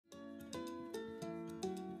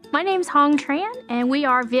My name's Huong Tran, and we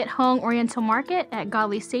are Viet Huong Oriental Market at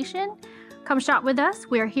Godley Station. Come shop with us.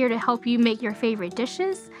 We are here to help you make your favorite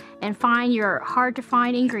dishes and find your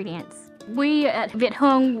hard-to-find ingredients. We at Viet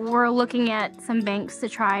Huong were looking at some banks to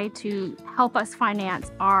try to help us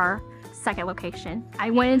finance our second location. I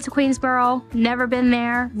went into Queensboro, never been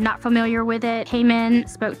there, not familiar with it. Came in,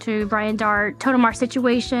 spoke to Brian Dart, told him our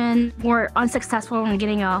situation. We're unsuccessful in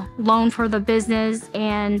getting a loan for the business,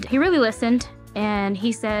 and he really listened. And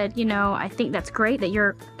he said, you know, I think that's great that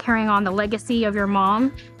you're carrying on the legacy of your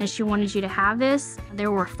mom and she wanted you to have this. They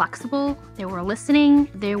were flexible, they were listening,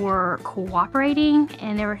 they were cooperating,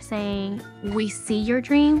 and they were saying, we see your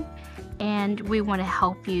dream and we want to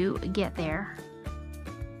help you get there.